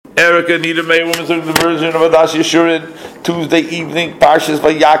Erica, Nita May, women's the version of Adash Yeshurin, Tuesday evening, Parshas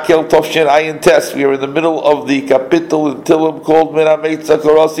Vayakel, Tovshin Ayin Test. We are in the middle of the capital in Tillim called Minametza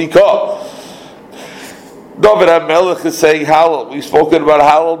Karosika. David HaMelech is saying Hallel. We've spoken about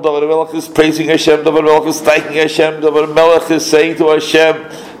Hallel. David HaMelech is praising Hashem. David HaMelech is thanking Hashem. David HaMelech is saying to Hashem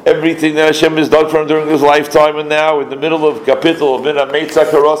everything that Hashem has done for him during his lifetime. And now, in the middle of capital of Minametza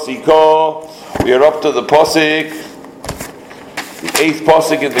Karosika, we are up to the Pasuk. The 8th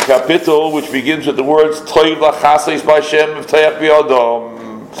pasuk in the capital, which begins with the words Toiv lachasais b'Hashem v'tayach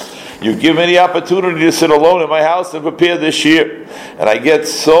b'yadam. You give me the opportunity to sit alone in my house and prepare this year, and I get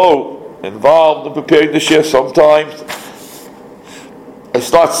so involved in preparing this year. Sometimes I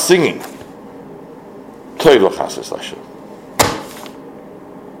start singing Toiv lachasais Hashem.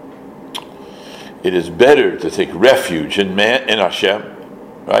 It is better to take refuge in Hashem,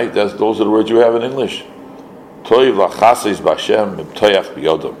 right? Those are the words you have in English. It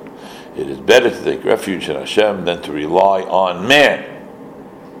is better to take refuge in Hashem than to rely on man.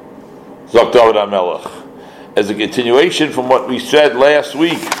 Zok David HaMelech. As a continuation from what we said last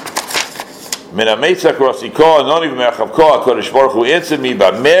week, remember the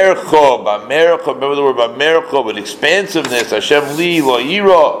word Bamercho, with expansiveness. Hashem li lo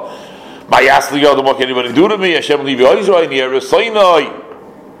yira. What can anybody do to me? Hashem li v'oizroi.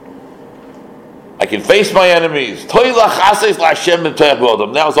 I can face my enemies. Now,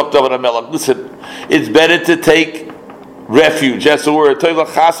 listen, it's better to take refuge. That's the word.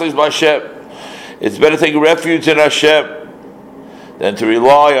 It's better to take refuge in Hashem than to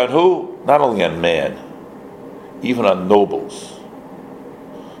rely on who? Not only on man, even on nobles.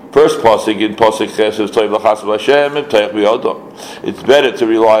 First pasuk in pasuk Ches is it's better to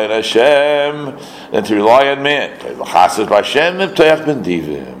rely on Hashem than to rely on man.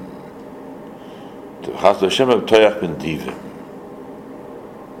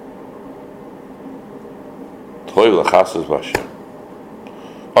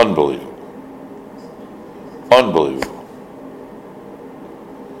 Unbelievable. Unbelievable.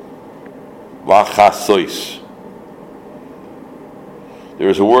 There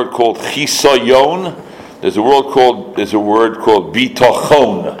is a word called chisayon. There's a word called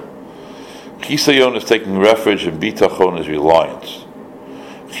bitachon. Chisayon is taking refuge, and bitachon is reliance.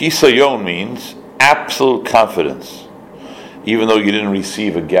 Chisayon means absolute confidence, even though you didn't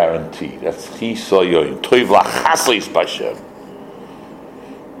receive a guarantee. That's chisayon. Toiv lachasais b'Hashem.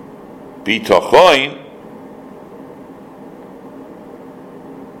 Bitachon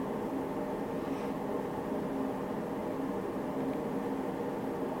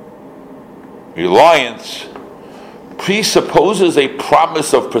reliance presupposes a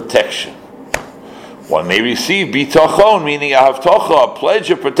promise of protection. One may receive bitachon, meaning a havtocha, a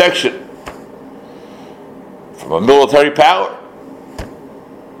pledge of protection from a military power.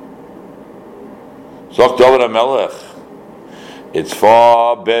 Zok David HaMelech. It's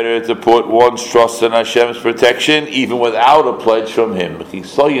far better to put one's trust in Hashem's protection, even without a pledge from Him.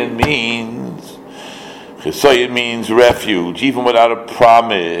 Chisayon means refuge, even without a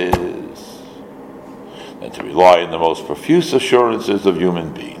promise, and to rely on the most profuse assurances of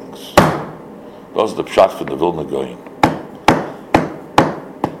human beings. Those are the pshat from the Vilna Gaon.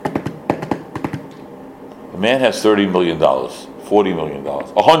 A man has $30 million, $40 million,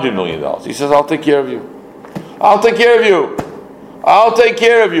 $100 million. He says, I'll take care of you. I'll take care of you. I'll take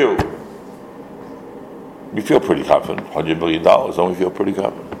care of you. We feel pretty confident. $100 million, don't we feel pretty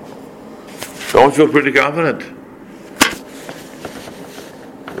confident? Don't we feel pretty confident?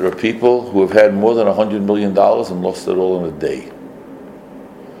 There are people who have had more than $100 million and lost it all in a day.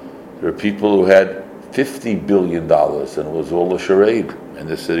 There are people who had $50 billion and it was all a charade, and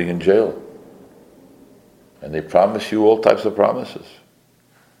they're sitting in jail. And they promise you all types of promises.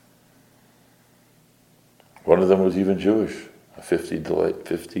 One of them was even Jewish, a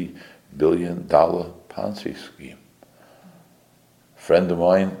 $50 billion Ponzi scheme. A friend of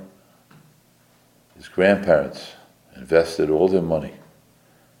mine, his grandparents invested all their money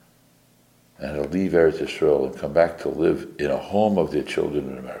and had to leave Eretz Yisrael and come back to live in a home of their children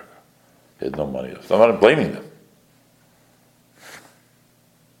in America. They had no money left. I'm not blaming them.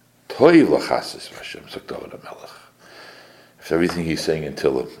 Toiv lachasais b'Hashem, Zok David HaMelech. It's everything he's saying in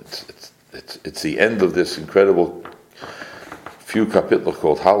Tillim. It's the end of this incredible few capitals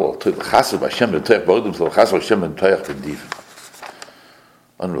called Hallel. Toiv lachasais b'Hashem v'tayach b'odem, lachasais b'Hashem v'tayach b'divim.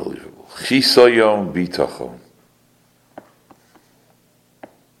 Unbelievable. Chisayon bitachon.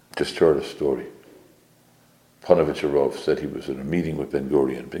 Just heard a story. Panovich Arov said he was in a meeting with Ben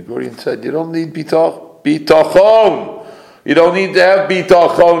Gurion. Ben Gurion said, you don't need bitachon. You don't need to have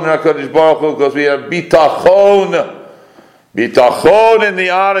bitachon in HaKadosh Baruch Hu because we have bitachon Bitachon in the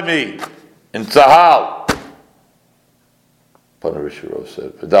army, in Tzahal. Panarishiro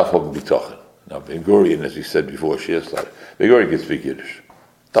said, Dafam bitachon. Now, Ben Gurion, as he said before, Shia started. Ben Gurion can speak Yiddish.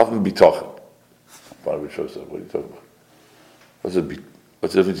 Dafam bitachon. Panarishiro said, what are you talking about? What's the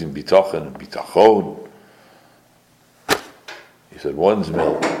difference in bitachon and bitachon? He said, one's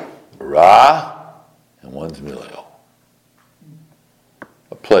mil ra and one's milel.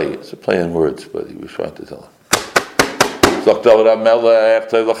 It's a play on words, but he was trying to tell him. No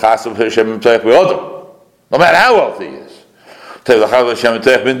matter how wealthy he is.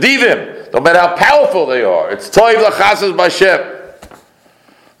 No matter how powerful they are. It's Toiv L'chasas B'Hashem.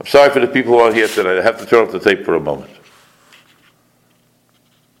 I'm sorry for the people who are here tonight. I have to turn off the tape for a moment.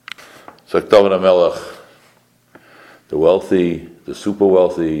 David HaMelech, the wealthy, the super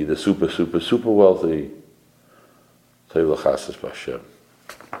wealthy, the super wealthy. Toiv L'chasas B'Hashem.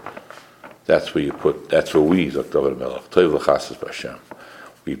 That's where we, David HaMelech, Toiv L'chasas B'Hashem.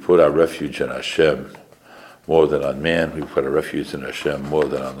 We put our refuge in Hashem more than on man. We put our refuge in Hashem more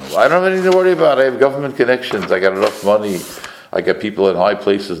than on the world. I don't have anything to worry about. I have government connections. I got enough money. I got people in high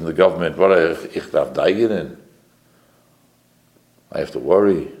places in the government. What ich darf deigen in? I have to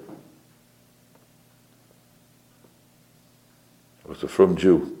worry. I was a frum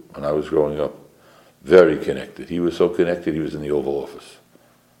Jew when I was growing up. Very connected. He was so connected, he was in the Oval Office.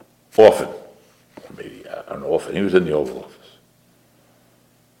 Often. Maybe, I don't know, often. He was in the Oval Office.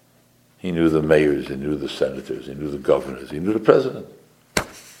 He knew the mayors, he knew the senators, he knew the governors, he knew the president.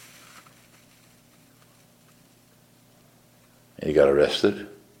 And he got arrested.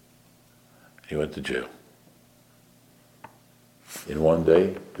 He went to jail. In one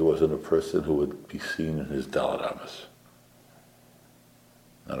day, there wasn't a person who would be seen in his Dalet Amos.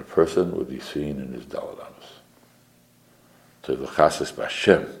 Not a person would be seen in his Dalet Amos. To the Chasas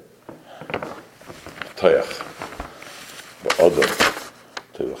B'Hashem, Toyach, Ba'odom,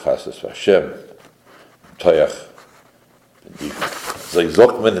 to the Chasas B'Hashem, Toyach, Zay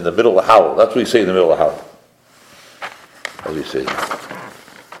Zokman in the middle of the howl. That's what you say in the middle of the howl. What do you say?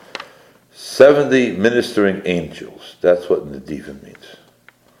 70 ministering angels. That's what Nedivim means.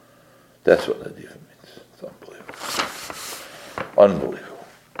 That's what Nedivim means. It's unbelievable.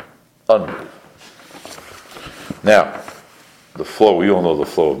 Unbelievable. Now, the flow, we all know the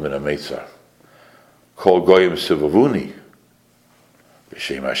flow of Min HaMeitzar. Kol Goyim Sivavuni,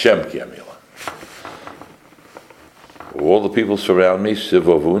 B'Shem Hashem Ki Amila. All the people surround me,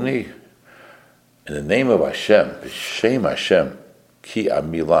 Sivavuni, in the name of Hashem, B'Shem Hashem Ki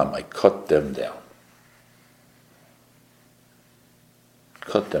Amilam, I cut them down.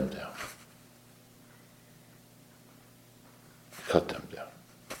 Cut them down. Cut them down.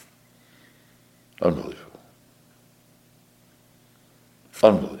 Unbelievable.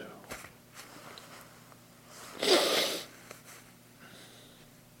 Unbelievable.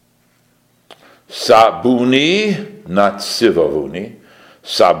 Sabuni, not Sivavuni.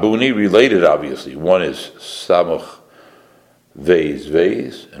 Sabuni, related obviously. One is Samach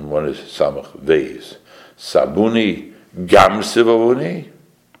Veiz, and one is Samach Veiz. Sabuni Gam Sivavuni,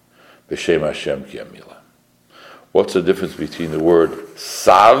 B'Shem Hashem Ki Amila. What's the difference between the word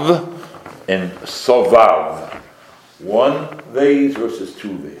Sav and Sovav? One vase versus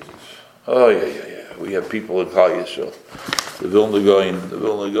two vases. Oh, yeah. We have people in Klal Yisrael. The Vilna Gaon.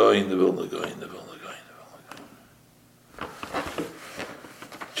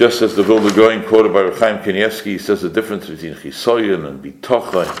 Just as the Vilna Gaon quoted by Reb Chaim Kanievsky says the difference between Chisoyon and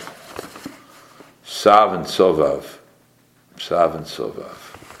Bitochon, Sav and Sovav.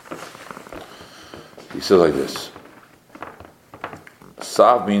 He says like this.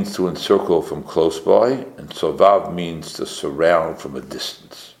 Sav means to encircle from close by, and Sovav means to surround from a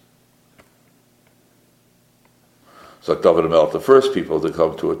distance. It's like David HaMelech, the first people to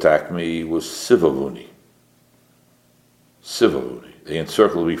come to attack me was Sivavuni. They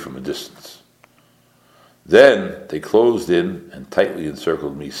encircled me from a distance. Then they closed in and tightly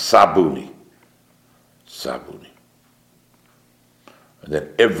encircled me, Sabuni. And then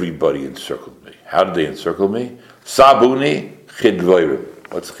everybody encircled me. How did they encircle me? Sabuni Chidvoirim.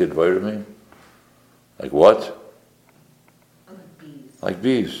 What's Chidvoirim mean? Like what? Like bees. Like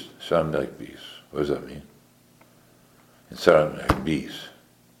bees. Sound like bees. What does that mean? It sounded like bees.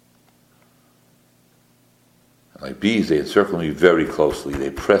 And like bees, they encircled me very closely.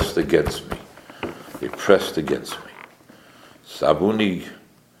 They pressed against me. Sabuni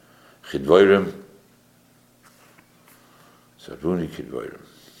Chidvoirim.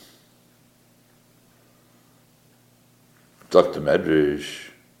 Dr. Medrash,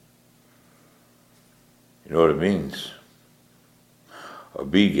 you know what it means? A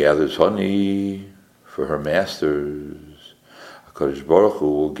bee gathers honey for her masters, HaKadosh Baruch Hu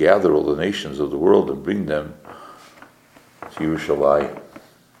will gather all the nations of the world and bring them to Yerushalayim.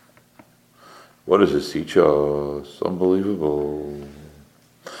 What does this teach us? Unbelievable.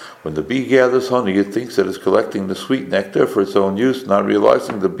 When the bee gathers honey, it thinks that it's collecting the sweet nectar for its own use, not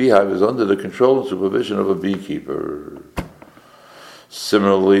realizing the beehive is under the control and supervision of a beekeeper.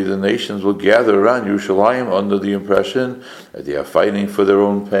 Similarly, the nations will gather around Yerushalayim under the impression that they are fighting for their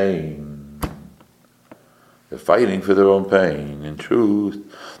own pain. They're fighting for their own pain. In truth,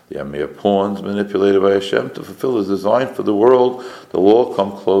 they are mere pawns manipulated by Hashem to fulfill His design for the world. They'll all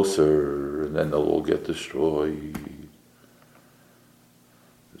come closer, and then they'll all get destroyed.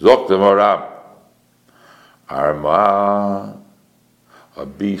 Zok the Maram. Arma. A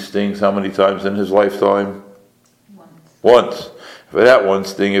bee stings how many times in his lifetime? Once. For that one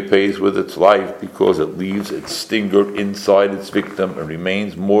sting it pays with its life, because it leaves its stinger inside its victim and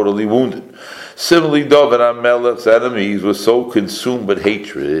remains mortally wounded. Similarly, David HaMelech's enemies were so consumed with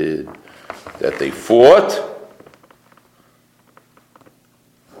hatred that they fought,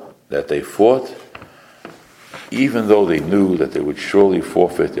 even though they knew that they would surely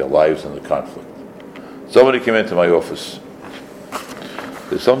forfeit their lives in the conflict. Somebody came into my office.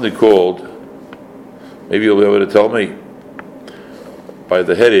 There's something called, maybe you'll be able to tell me, by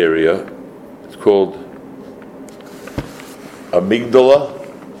the head area, it's called amygdala.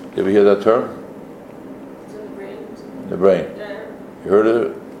 You ever hear that term? The brain. You heard of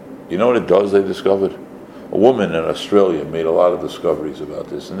it? You know what it does, they discovered? A woman in Australia made a lot of discoveries about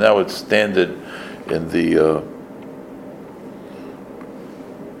this, and now it's standard in the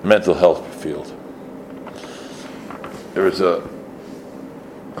mental health field. There is a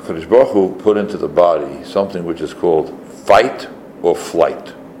HaKadosh Baruch Hu put into the body something which is called fight or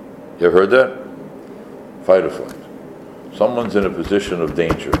flight. You ever heard that? Fight or flight. Someone's in a position of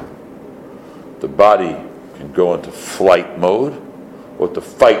danger. The body can go into flight mode or to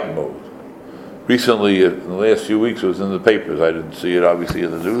fight mode. Recently, in the last few weeks, it was in the papers. I didn't see it, obviously,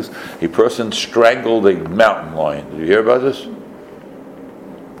 in the news. A person strangled a mountain lion. Did you hear about this?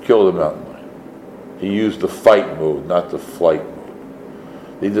 Killed a mountain lion. He used the fight mode, not the flight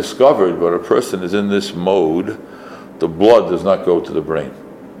mode. They discovered when a person is in this mode, the blood does not go to the brain.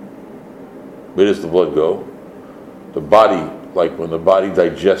 Where does the blood go? The body, like when the body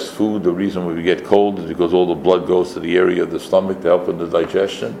digests food, the reason why we get cold is because all the blood goes to the area of the stomach to help in the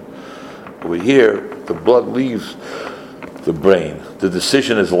digestion. Over here, the blood leaves the brain. The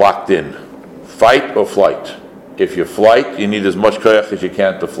decision is locked in. Fight or flight. If you flight, you need as much koyach as you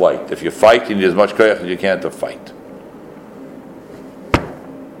can to flight. If you fight, you need as much koyach as you can to fight.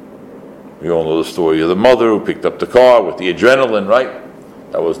 We all know the story of the mother who picked up the car with the adrenaline, right?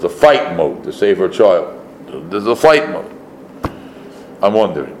 That was the fight mode to save her child. There's a fight mode. I'm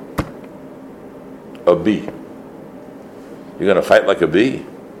wondering, a bee. You're going to fight like a bee?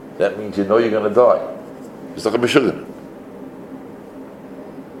 That means you know you're going to die. It's like a meshuggah.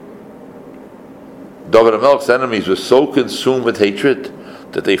 David HaMelech's enemies were so consumed with hatred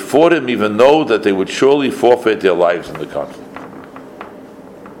that they fought him even though that they would surely forfeit their lives in the conflict.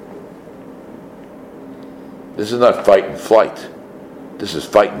 This is not fight and flight. This is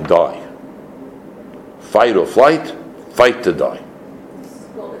fight and die. Fight or flight, fight to die.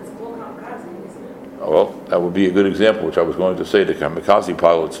 Well, it's kamikaze, isn't it? Oh, well, that would be a good example, which I was going to say, the kamikaze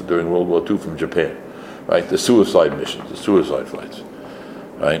pilots during World War II from Japan, right? The suicide missions, the suicide flights,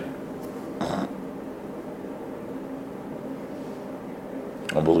 right?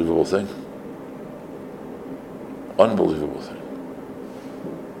 Unbelievable thing. Unbelievable thing.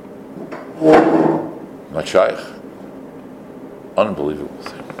 Not shaykh. Unbelievable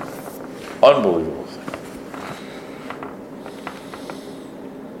thing. Unbelievable thing.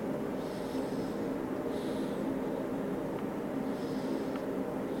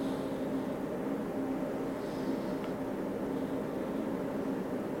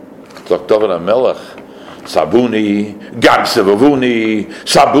 David HaMelech, Sabuni, Gam Sevavuni,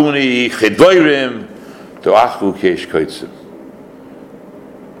 Sabuni, Chedvoirim, Doachu Keish Koitzim.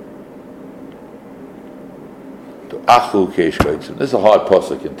 Doachu Keish Koitzim. This is a hard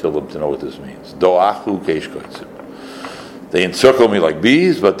pasuk in Tillim to know what this means. Doachu Keish Koitzim. They encircle me like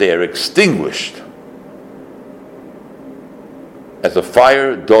bees, but they are extinguished as a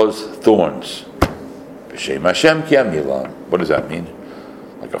fire does thorns. B'Shem Hashem ki amilam. What does that mean?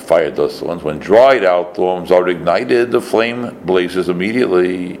 Like a fire does thorns. When dried out thorns are ignited, the flame blazes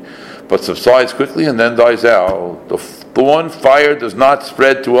immediately, but subsides quickly and then dies out. The thorn fire does not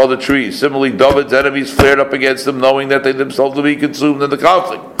spread to other trees. Similarly, David's enemies flared up against him, knowing that they themselves will be consumed in the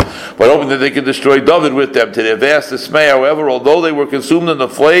conflict, but hoping that they could destroy David with them. To their vast dismay, however, although they were consumed in the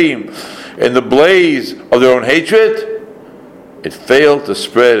flame, in the blaze of their own hatred, It failed to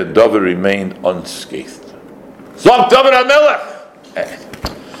spread, and David remained unscathed. Zok David HaMelech!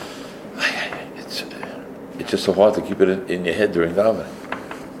 It's just so hard to keep it in your head during davening.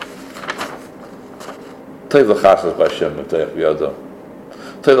 Teiv l'chasas b'Hashem v'toich b'yadam.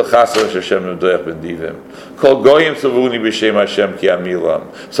 Teiv l'chasas Hashem v'toich b'ndivim. Kol goyim savuni b'shem Hashem ki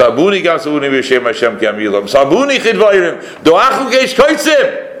amilam. Sabuni gam savuni b'shem Hashem ki amilam. Sabuni chidvayrim. Doachu geish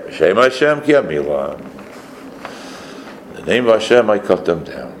koitzim. B'shem Hashem ki amilam. In the name of Hashem I cut them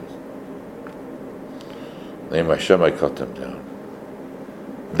down. In the name of Hashem I cut them down.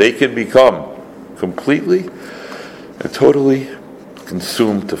 They can become completely and totally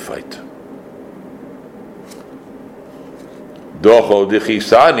consumed to fight. Docho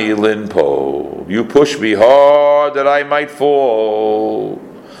dichisani linpo. You push me hard that I might fall.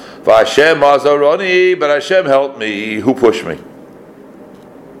 Vashem azaroni, but Hashem helped me. Who pushed me?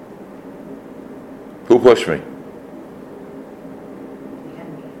 Who pushed me?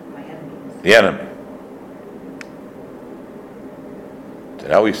 The enemy. So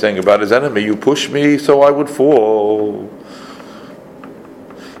now he's saying about his enemy, you pushed me so I would fall.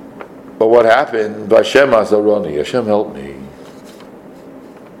 But what happened? Vashem azaroni. Hashem helped me.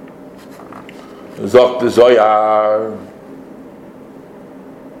 Zok the Zoyar.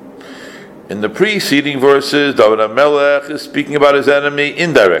 In the preceding verses, David HaMelech is speaking about his enemy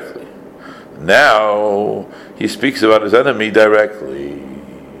indirectly. Now he speaks about his enemy directly.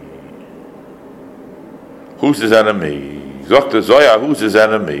 Who's his enemy? Zok the Zoyar. Who's his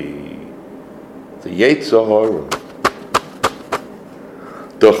enemy? The Yetzer Hara.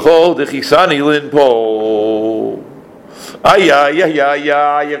 The Chol the Chisani Linpo. You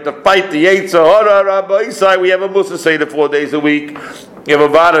have to fight the Yetzer Hara, Rabbi Isai. We have a Musa Seder 4 days a week. You have a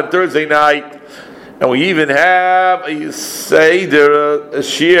Vada on Thursday night. And we even have a Seder, a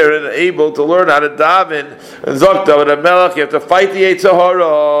Shir, and able to learn how to daven. And Zok David HaMelech, you have to fight the Yetzer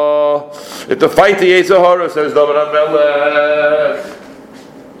Hara. You have to fight the Yetzer Hara, says David HaMelech.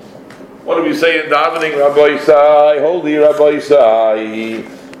 What do we say in davening, Rabbi Isai? Holy Rabbi Isai.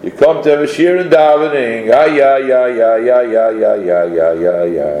 You come to have a shir in davening.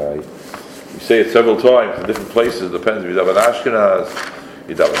 You say it several times in different places. Depends if you daven Ashkenaz,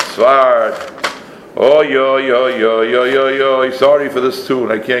 you daven Svart. Oh, yo. Sorry for this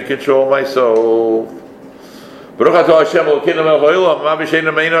tune. I can't control myself. Baruch atah Hashem Elokeinu melech haolam,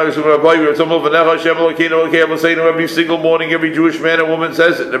 ma'abisheinu meinu yisrael rabbi, v'ritzom v'necha Hashem Elokeinu Elokei Avoseinu. Every single morning, every Jewish man and woman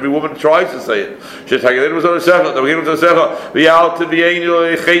says it. Every woman tries to say it. Shetagedenu v'zoresecha, tavgenu v'zoresecha, v'yal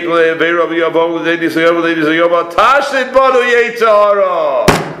t'v'yeinu l'chet l'veira v'yavo l'deini sayova tashlit banu Yetzer Hara.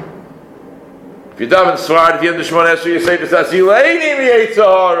 If you daven Svart at the end of Shemona Esrei, you say this, Asileinim Yetzer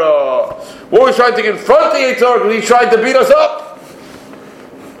Hara. We're always trying to confront the Yetzer Hara because he tried to beat us up.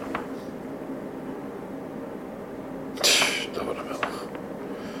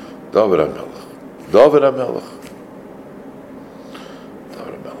 David HaMelech.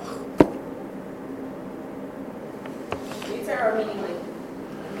 Yetzer Hara meaning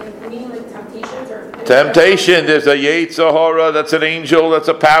like temptations or temptation. There's a Yetzer Hara, that's an angel, that's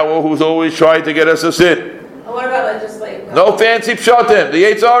a power who's always trying to get us to sin. What about just like no fancy pshatim. The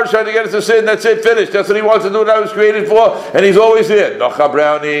Yetzer Hara is trying to get us to sin. That's it. Finished. That's what he wants to do. That I was created for, and he's always in. Noch a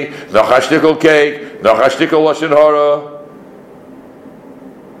brownie, noch a shtickle cake, noch a shtickle lashon hara.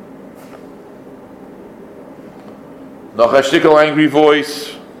 Noch a shtickle angry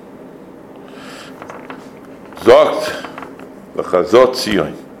voice. Zogt v'chazot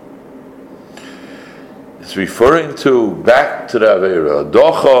Zion. It's referring to back to the Avera.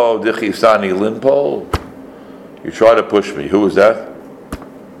 Docho d'chisani linpo. You try to push me. Who is that?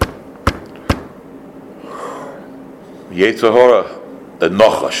 Yetzer Hara, the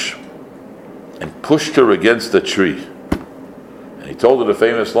Nachash, and pushed her against the tree. And he told her the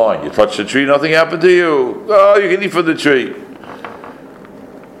famous line, you touch the tree, nothing happened to you. Oh, you can eat from the tree.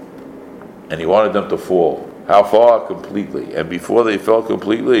 And he wanted them to fall. How far? Completely. And before they fell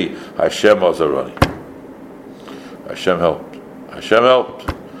completely, Hashem Azarani. Hashem helped. Hashem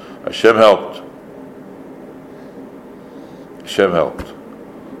helped. Hashem helped. Hashem helped.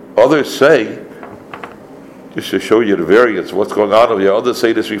 Others say, just to show you the variance of what's going on over here, others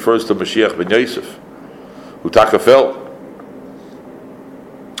say this refers to Mashiach ben Yosef, who taka fell.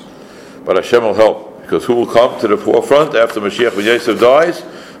 But Hashem will help, because who will come to the forefront after Mashiach ben Yosef dies?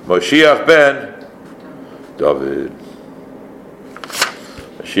 Mashiach ben David.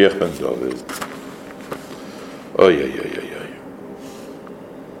 Mashiach ben David. Oh, yeah.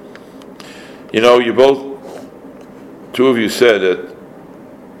 You know, two of you said that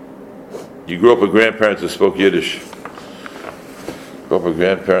you grew up with grandparents that spoke Yiddish.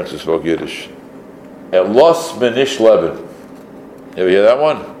 Elos Menish Leben. You ever hear that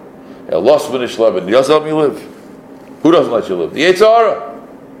one? Lost finish Leben. He doesn't let me live. Who doesn't let you live? The Yetzer Hara.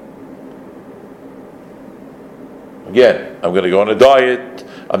 Again, I'm going to go on a diet.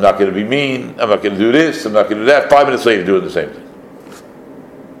 I'm not going to be mean. I'm not going to do this. I'm not going to do that. 5 minutes later, doing the same thing.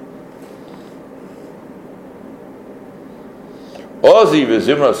 Ozi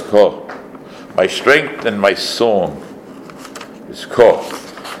v'zimras ko. My strength and my song is ko.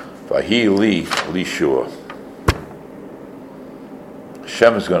 Vahi li shua.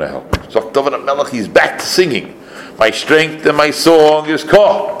 Hashem is going to help. So David HaMelech, he's back to singing. My strength and my song is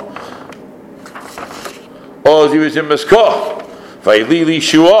ko. Ozi v'zimras ko. Vahi li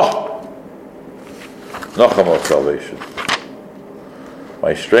shua. Nacham of salvation.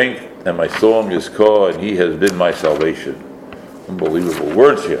 My strength and my song is ko, and he has been my salvation. Unbelievable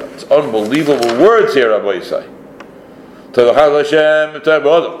words here. It's unbelievable words here, Rabbi Yisai. Tadachad Hashem,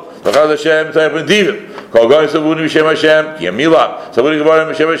 Tadachad Hashem, Tadachad Divim. Kol Goyim Savunim Shem Hashem, Ki Amilam. Savunim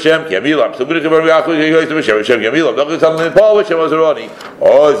Gevarim Shem Hashem, Ki Amilam. Savunim Gevarim Yachud, Ki Amilam. Shem Hashem, Ki Amilam. Dachad Savunim Paul, Shem Azaroni.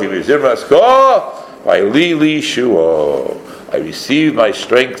 Ozi v'zimras ko, v'ayli li shuo. I received my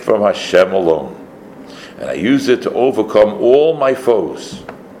strength from Hashem alone, and I use it to overcome all my foes.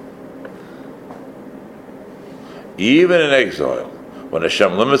 Even in exile, when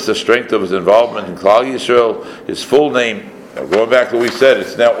Hashem limits the strength of his involvement in Klal Yisrael, his full name, now going back to what we said,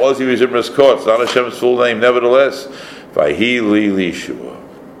 it's now Ozi v'zimras ko, it's not Hashem's full name, nevertheless, Vahi li shua.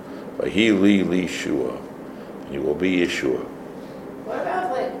 Vahi li shua. You will be Yeshua. What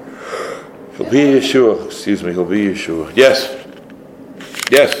about like... He'll be Yeshua. Excuse me, he'll be Yeshua. Yes.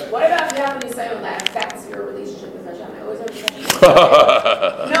 What about if you have any say that affects your relationship with Hashem? I always understand.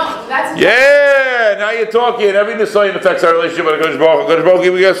 No, that's... Yeah, now you're talking. Every Nisayan affects our relationship with HaKadosh Baruch Hu. HaKadosh Baruch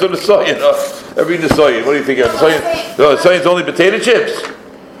Hu gave us some Nisayan. Every Nisayan. What do you think? Nisayan's only potato chips.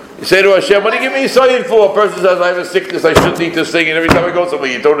 You say to Hashem, what do you give me Nisayan for? A person says, I have a sickness, I shouldn't eat this thing, and every time I go somewhere,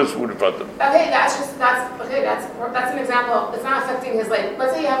 you throw this food in front of them. Okay, that's an example. It's not affecting his, like,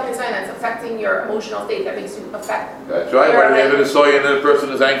 let's say you have an Nisayan that's affecting your emotional state, that makes you affect... That's right. What if you have a Nisayan and a person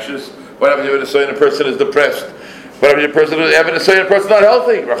is anxious? What if you have a Nisayan and a person is depressed? What if a person is having a Nisayan and a person not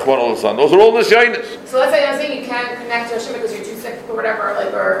healthy? Rahman al-San. Those are all Nisayanis. So let's say I'm saying you can't connect to Hashem because you're too sick or whatever,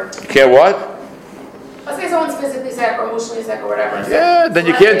 like, or... Can't what? Let's say someone's physically sick or emotionally sick or whatever. Yeah, then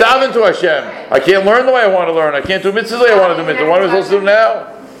you can't dive into Hashem. I can't learn the way I want to learn. I can't do mitzvahs the way I want to do mitzvahs. What am I supposed to do now?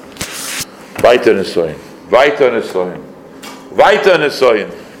 Weiter Nisayan.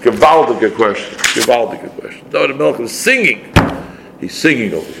 Gewaltige question. David HaMelech is singing. He's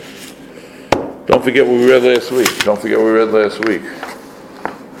singing over here. Don't forget what we read last week.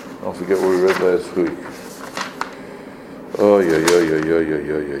 Oh, yeah.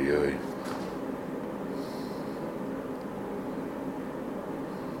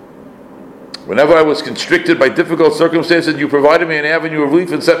 Whenever I was constricted by difficult circumstances, you provided me an avenue of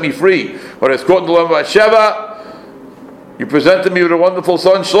relief and set me free. When I was caught in the dilemma of Sheva, you presented me with a wonderful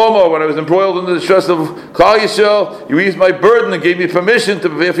son, Shlomo. When I was embroiled in the distress of Klal Yisrael, you eased my burden and gave me permission to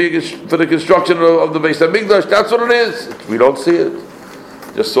prepare for the construction of the Beis HaMikdash. That's what it is. We don't see it.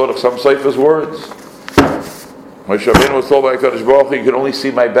 Just sort of some Sefer's words. Moshe Rabbeinu was told by HaKadosh Baruch Hu, you can only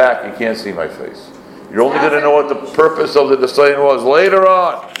see my back, you can't see my face. You're only going to know what the purpose of the Nisayan was later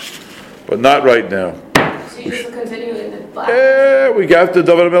on, but not right now. So you just continue in the black. Yeah, we got to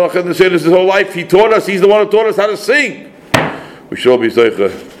David HaMelech and Nisayan his whole life. He taught us, he's the one who taught us how to sing. We should all be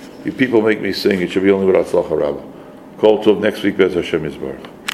zeicha. You people make me sing. It should be only with Atzlacha Rabbah. Call to next week, Bez Hashem Yisbarach.